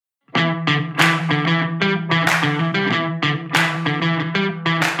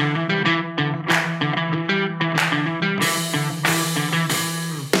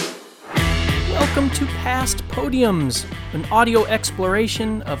Podiums, an audio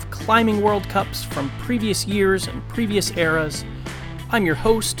exploration of climbing World Cups from previous years and previous eras. I'm your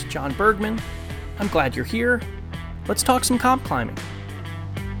host, John Bergman. I'm glad you're here. Let's talk some comp climbing.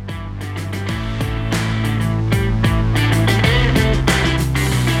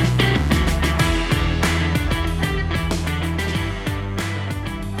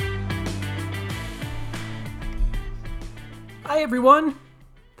 Hi everyone.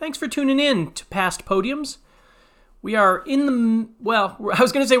 Thanks for tuning in to Past Podiums. We are in the, I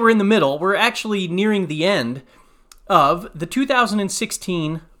was going to say we're in the middle. We're actually nearing the end of the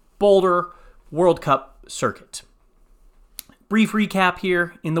 2016 Boulder World Cup circuit. Brief recap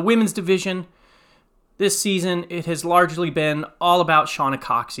here. In the women's division, this season it has largely been all about Shauna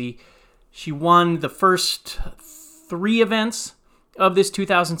Coxey. She won the first 3 events of this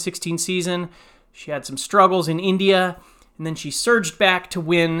 2016 season. She had some struggles in India, and then she surged back to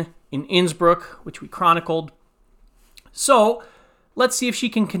win in Innsbruck, which we chronicled. So, let's see if she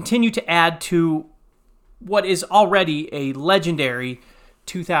can continue to add to what is already a legendary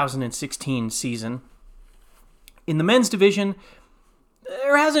 2016 season. In the men's division,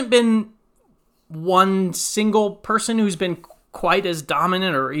 there hasn't been one single person who's been quite as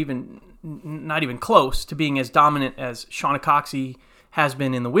dominant, or even not even close to being as dominant as Shauna Coxey has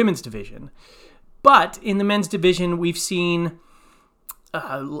been in the women's division. But in the men's division, we've seen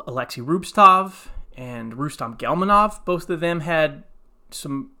Alexei Rubtsov and Rustam Gelmanov. Both of them had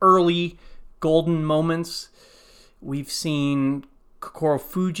some early golden moments. We've seen Kokoro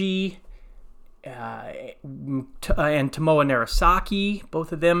Fuji and Tomoe Narasaki.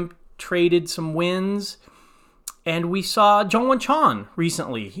 Both of them traded some wins. And we saw Jongwon Chon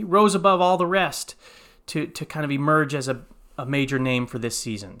recently. He rose above all the rest to kind of emerge as a major name for this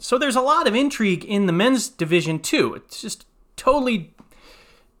season. So there's a lot of intrigue in the men's division too. It's just totally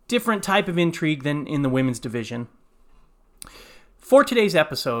different type of intrigue than in the women's division. For today's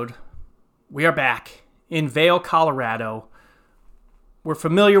episode, we are back in Vail, Colorado. We're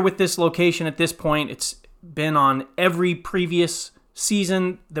familiar with this location at this point. It's been on every previous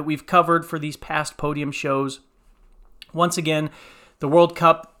season that we've covered for these past podium shows. Once again, the World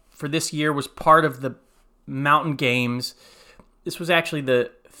Cup for this year was part of the Mountain Games. This was actually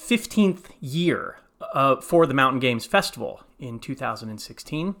the 15th year for the Mountain Games Festival in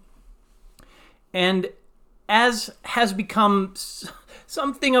 2016. And as has become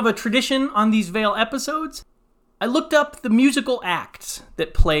something of a tradition on these Vail episodes, I looked up the musical acts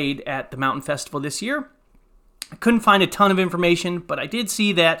that played at the Mountain Festival this year. I couldn't find a ton of information, but I did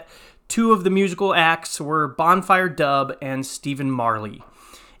see that 2 of the musical acts were Bonfire Dub and Stephen Marley.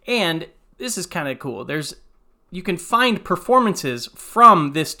 And this is kind of cool. You can find performances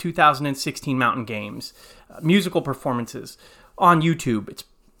from this 2016 Mountain Games, musical performances, on YouTube.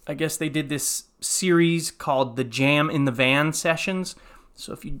 I guess they did this series called the Jam in the Van sessions.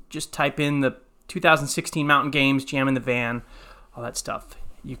 So if you just type in the 2016 Mountain Games, Jam in the Van, all that stuff,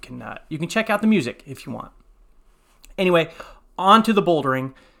 you can check out the music if you want. Anyway, on to the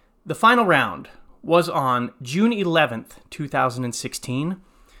bouldering. The final round was on June 11th, 2016.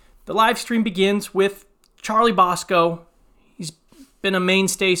 The live stream begins with Charlie Bosco. He's been a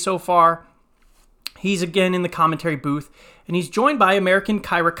mainstay so far. He's again in the commentary booth, and he's joined by American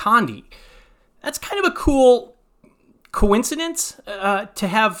Kyra Condi. That's kind of a cool coincidence to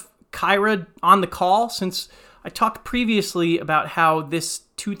have Kyra on the call, since I talked previously about how this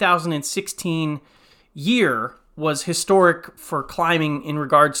 2016 year was historic for climbing in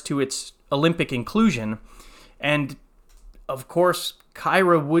regards to its Olympic inclusion. And of course,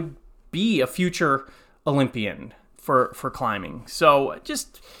 Kyra would be a future Olympian for climbing. So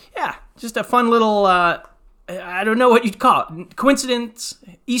just a fun little, I don't know what you'd call it, coincidence,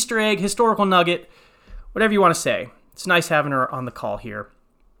 Easter egg, historical nugget, whatever you want to say. It's nice having her on the call here.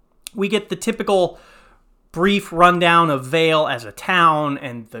 We get the typical brief rundown of Vail as a town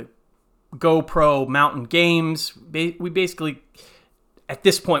and the GoPro Mountain Games. We basically, at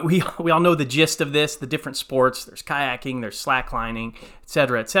this point, we all know the gist of this, the different sports. There's kayaking, there's slacklining,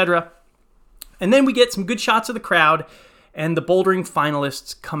 etc., etc. And then we get some good shots of the crowd, and the bouldering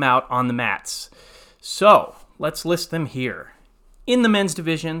finalists come out on the mats. So, let's list them here. In the men's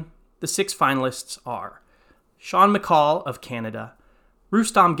division, the 6 finalists are Sean McCall of Canada,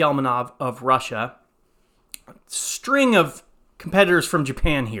 Rustam Gelmanov of Russia, string of competitors from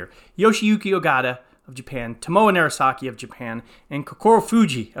Japan here, Yoshiyuki Ogata of Japan, Tomoe Narasaki of Japan, and Kokoro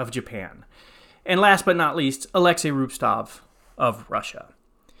Fuji of Japan. And last but not least, Alexei Rubtsov of Russia.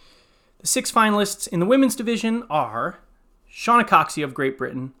 The 6 finalists in the women's division are Shauna Coxey of Great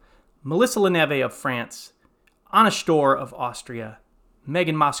Britain, Melissa Leneve of France, Anna Stor of Austria,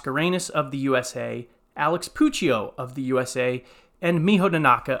 Megan Mascarenhas of the USA, Alex Puccio of the USA, and Miho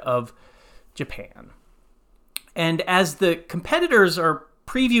Nanaka of Japan. And as the competitors are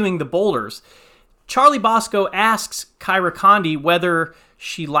previewing the boulders, Charlie Bosco asks Kyra Condie whether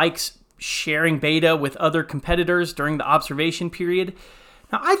she likes sharing beta with other competitors during the observation period.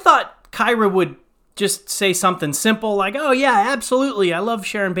 Now, I thought Kyra would just say something simple like, oh yeah, absolutely, I love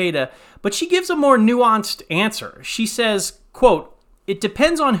sharing beta. But she gives a more nuanced answer. She says, quote, "It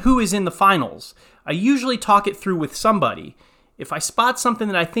depends on who is in the finals. I usually talk it through with somebody. If I spot something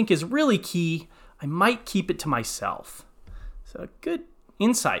that I think is really key, I might keep it to myself." So good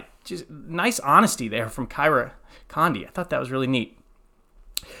insight. Just nice honesty there from Kyra Condie. I thought that was really neat.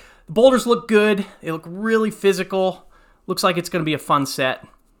 The boulders look good. They look really physical. Looks like it's going to be a fun set.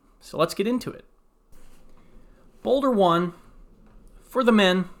 So let's get into it. Boulder 1, for the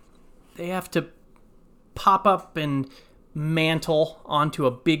men, they have to pop up and mantle onto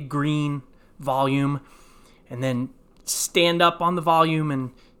a big green volume and then stand up on the volume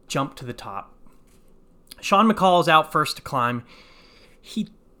and jump to the top. Sean McCall is out first to climb. He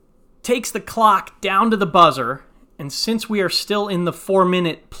takes the clock down to the buzzer, and since we are still in the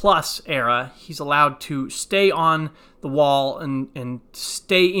 4-minute plus era, he's allowed to stay on the wall and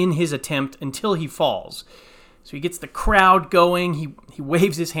stay in his attempt until he falls. So he gets the crowd going. He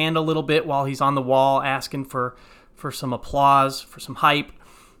waves his hand a little bit while he's on the wall, asking for some applause, for some hype.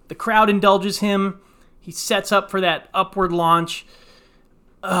 The crowd indulges him. He sets up for that upward launch,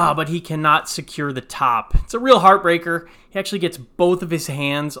 but he cannot secure the top. It's a real heartbreaker. He actually gets both of his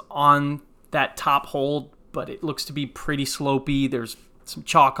hands on that top hold, but it looks to be pretty slopey. There's some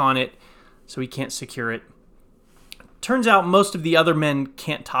chalk on it, so he can't secure it. Turns out most of the other men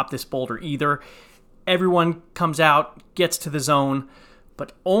can't top this boulder either. Everyone comes out, gets to the zone,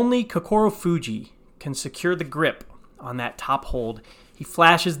 but only Kokoro Fuji can secure the grip on that top hold. He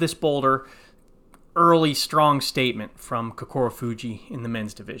flashes this boulder. Early strong statement from Kokoro Fuji in the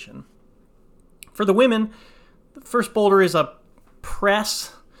men's division. For the women, the first boulder is a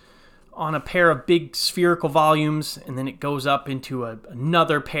press on a pair of big spherical volumes, and then it goes up into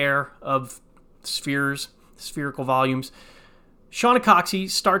another pair of spherical volumes. Shauna Coxey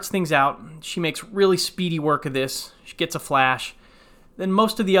starts things out. She makes really speedy work of this. She gets a flash. Then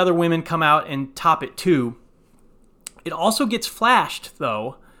most of the other women come out and top it too. It also gets flashed,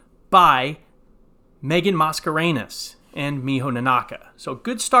 though, by Megan Mascarenas and Miho Nanaka. So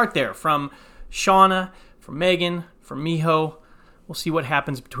good start there from Shauna, from Megan, from Miho. We'll see what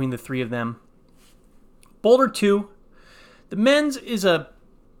happens between the three of them. Boulder 2. The men's is a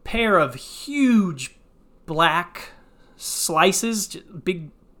pair of huge black slices,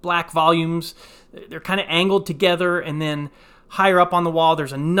 big black volumes. They're kind of angled together, and then higher up on the wall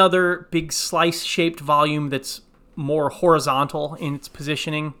there's another big slice-shaped volume that's more horizontal in its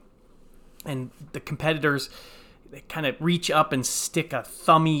positioning. And the competitors, they kind of reach up and stick a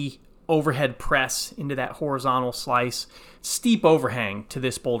thummy overhead press into that horizontal slice. Steep overhang to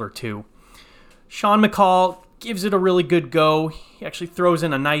this boulder too. Sean McCall gives it a really good go. He actually throws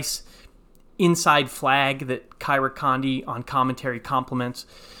in a nice inside flag that Kyra Condie on commentary compliments.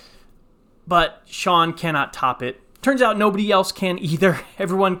 But Sean cannot top it. Turns out nobody else can either.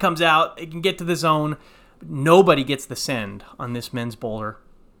 Everyone comes out, they can get to the zone, but nobody gets the send on this men's boulder.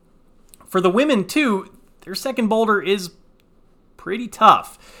 For the women too, their second boulder is pretty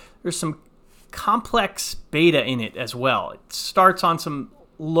tough. There's some complex beta in it as well. It starts on some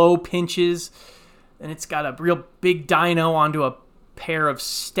low pinches, and it's got a real big dyno onto a pair of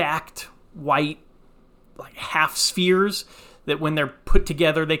stacked white like half spheres that when they're put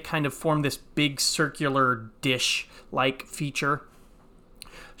together they kind of form this big circular dish like feature.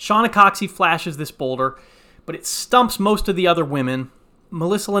 Shauna Coxey flashes this boulder, but it stumps most of the other women.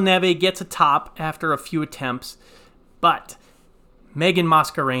 Melissa LeNeve gets a top after a few attempts, but Megan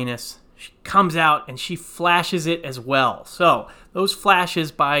Mascarenas, she comes out and she flashes it as well. So those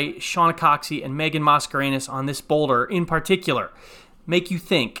flashes by Shauna Coxey and Megan Mascarenas on this boulder in particular make you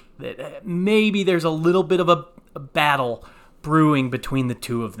think that maybe there's a little bit of a battle brewing between the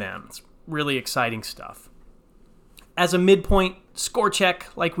two of them. It's really exciting stuff. As a midpoint score check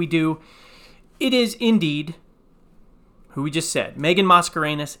like we do, it is indeed who we just said, Megan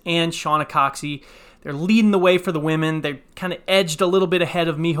Mascarenas and Shauna Coxey. They're leading the way for the women. They're kind of edged a little bit ahead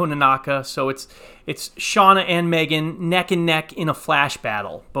of Miho Nanaka, so it's Shauna and Megan neck and neck in a flash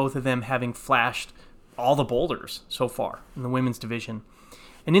battle, both of them having flashed all the boulders so far in the women's division.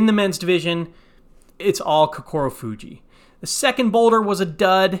 And in the men's division, it's all Kokoro Fuji. The second boulder was a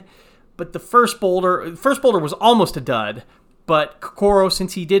dud, but the first boulder was almost a dud, but Kokoro,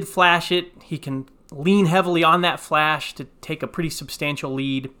 since he did flash it, he can lean heavily on that flash to take a pretty substantial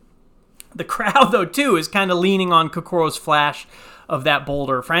lead. The crowd, though, too, is kind of leaning on Kokoro's flash of that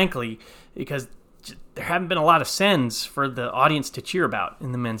boulder, frankly, because there haven't been a lot of sends for the audience to cheer about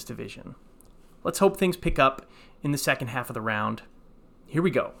in the men's division. Let's hope things pick up in the second half of the round. Here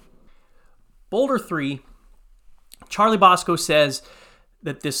we go. Boulder 3, Charlie Bosco says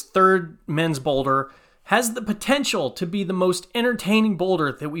that this third men's boulder has the potential to be the most entertaining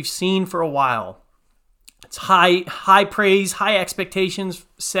boulder that we've seen for a while. It's high praise, high expectations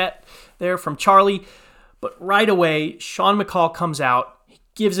set there from Charlie, but right away, Sean McCall comes out, he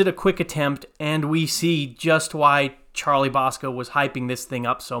gives it a quick attempt, and we see just why Charlie Bosco was hyping this thing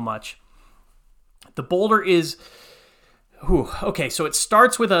up so much. The boulder is, okay, so it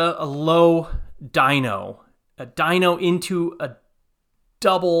starts with a low dyno into a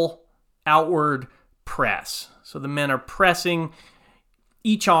double outward press. So the men are pressing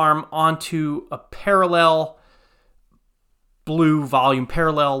each arm onto a parallel blue volume,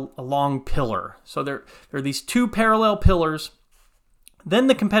 parallel long pillar. So there are these two parallel pillars. Then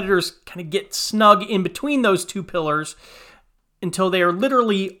the competitors kind of get snug in between those two pillars until they are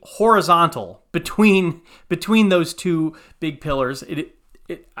literally horizontal between those two big pillars.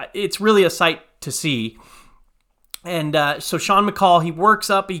 It's really a sight to see. And so Sean McCall, he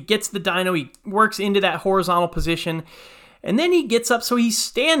works up, he gets the dyno, he works into that horizontal position, and then he gets up, so he's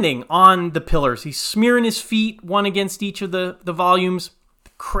standing on the pillars. He's smearing his feet, one against each of the volumes.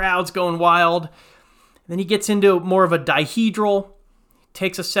 The crowd's going wild. And then he gets into more of a dihedral. He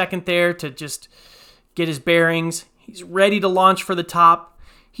takes a second there to just get his bearings. He's ready to launch for the top.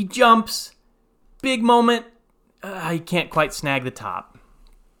 He jumps. Big moment. He can't quite snag the top.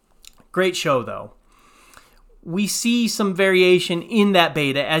 Great show, though. We see some variation in that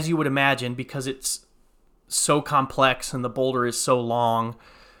beta, as you would imagine, because it's so complex and the boulder is so long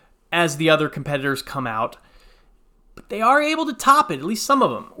as the other competitors come out. But they are able to top it, at least some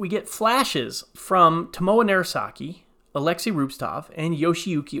of them. We get flashes from Tomoa Narasaki, Alexei Rubtsov, and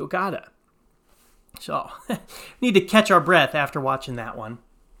Yoshiyuki Ogata. So, need to catch our breath after watching that one.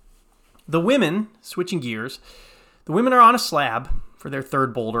 The women, switching gears, the women are on a slab for their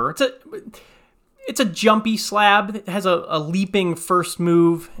third boulder. It's a jumpy slab. It has a leaping first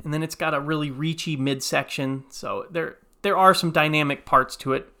move, and then it's got a really reachy midsection. So there are some dynamic parts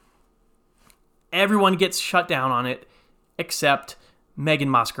to it. Everyone gets shut down on it, except Megan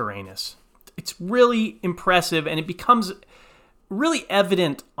Mascarenhas. It's really impressive, and it becomes really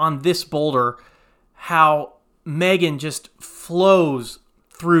evident on this boulder how Megan just flows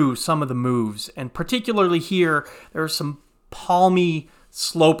through some of the moves. And particularly here, there are some palmy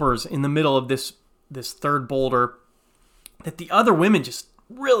slopers in the middle of this third boulder that the other women just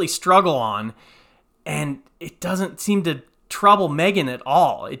really struggle on, and it doesn't seem to trouble Megan at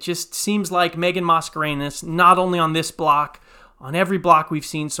all. It just seems like Megan Mascarenhas, not only on this block, on every block we've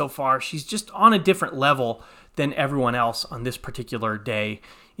seen so far, she's just on a different level than everyone else on this particular day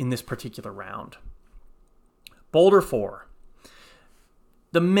in this particular round. Boulder 4.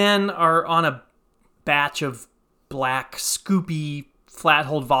 The men are on a batch of black, scoopy,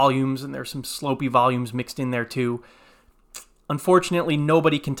 flat-hold volumes, and there's some slopey volumes mixed in there too. Unfortunately,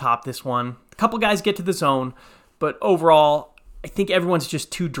 nobody can top this one. A couple guys get to the zone, but overall, I think everyone's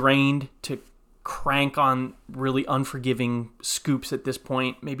just too drained to crank on really unforgiving scoops at this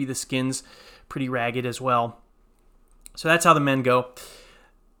point. Maybe the skin's pretty ragged as well. So that's how the men go.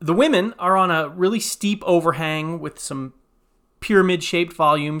 The women are on a really steep overhang with some pyramid-shaped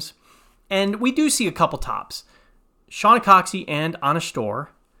volumes, and we do see a couple tops. Shauna Coxey and Anna Storr.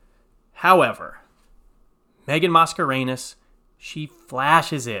 However, Megan Mascarenhas, she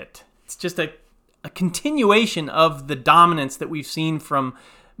flashes it. It's just a continuation of the dominance that we've seen from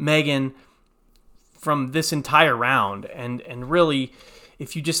Megan from this entire round. And really,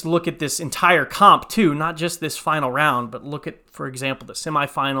 if you just look at this entire comp too, not just this final round, but look at, for example, the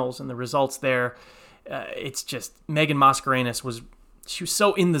semifinals and the results there, it's just Megan Mascarenhas was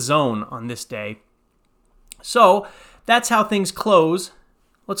so in the zone on this day. So that's how things close.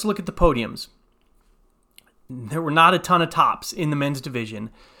 Let's look at the podiums. There were not a ton of tops in the men's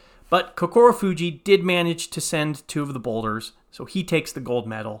division, but Kokoro Fuji did manage to send two of the boulders, so he takes the gold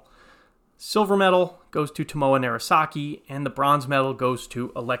medal. Silver medal goes to Tomoa Narasaki, and the bronze medal goes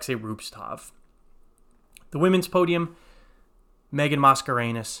to Alexei Rubtsov. The women's podium, Megan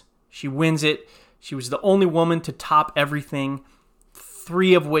Mascarenhas. She wins it. She was the only woman to top everything,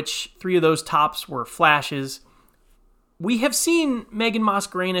 three of those tops were flashes. We have seen Megan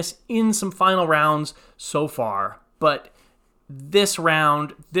Mascarenhas in some final rounds so far, but this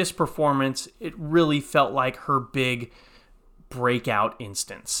round, this performance, it really felt like her big breakout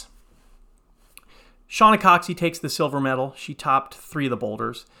instance. Shauna Coxey takes the silver medal. She topped three of the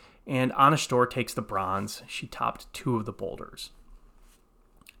boulders. and Anna Stor takes the bronze. She topped 2 of the boulders.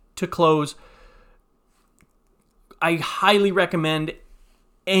 To close, I highly recommend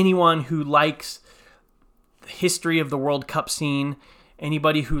anyone who likes the history of the World Cup scene,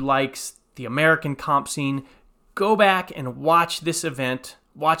 anybody who likes the American comp scene, go back and watch this event,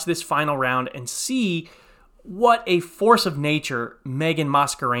 watch this final round, and see what a force of nature Megan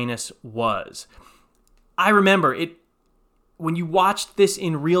Mascarenhas was. I remember it when you watched this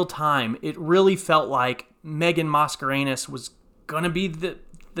in real time, it really felt like Megan Mascarenhas was going to be the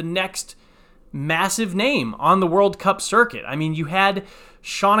next massive name on the World Cup circuit. I mean, you had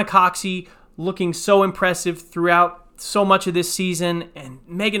Shauna Coxey looking so impressive throughout so much of this season, and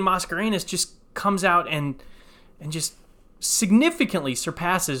Megan Mascarenhas just comes out and just significantly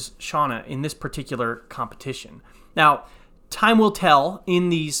surpasses Shauna in this particular competition. Now, time will tell in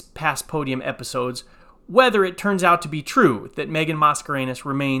these past podium episodes whether it turns out to be true that Megan Mascarenhas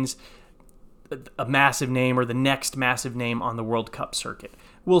remains a massive name or the next massive name on the World Cup circuit.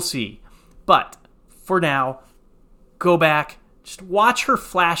 We'll see. But for now, go back, just watch her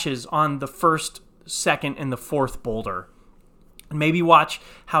flashes on the first, second, and the fourth boulder. And maybe watch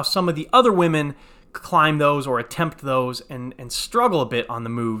how some of the other women climb those or attempt those and struggle a bit on the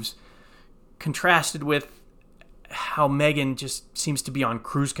moves, contrasted with how Megan just seems to be on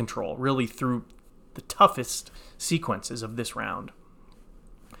cruise control, really through the toughest sequences of this round.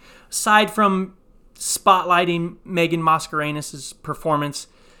 Aside from spotlighting Megan Mascarenhas' performance,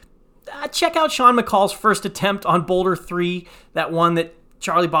 check out Sean McCall's first attempt on Boulder 3, that one that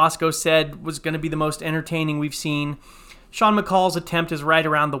Charlie Bosco said was going to be the most entertaining we've seen. Sean McCall's attempt is right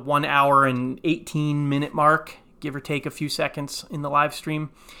around the 1 hour and 18 minute mark, give or take a few seconds in the live stream.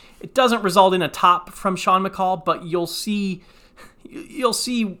 It doesn't result in a top from Sean McCall, but you'll see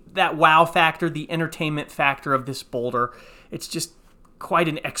that wow factor, the entertainment factor of this boulder. It's just quite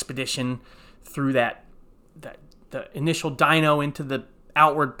an expedition through the initial dyno into the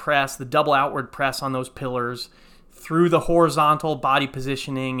outward press, the double outward press on those pillars, through the horizontal body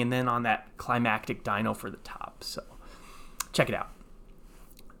positioning, and then on that climactic dyno for the top. So check it out.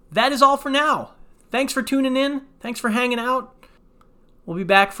 That is all for now. Thanks for tuning in. Thanks for hanging out. We'll be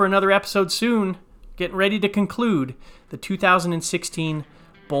back for another episode soon, getting ready to conclude the 2016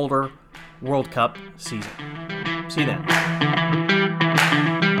 Boulder World Cup season. See you then.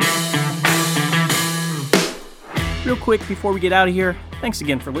 Real quick before we get out of here, thanks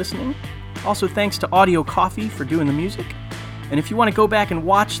again for listening. Also, thanks to Audio Coffee for doing the music. And if you want to go back and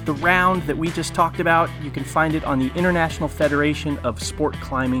watch the round that we just talked about, you can find it on the International Federation of Sport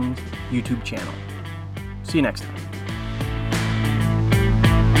Climbing YouTube channel. See you next time.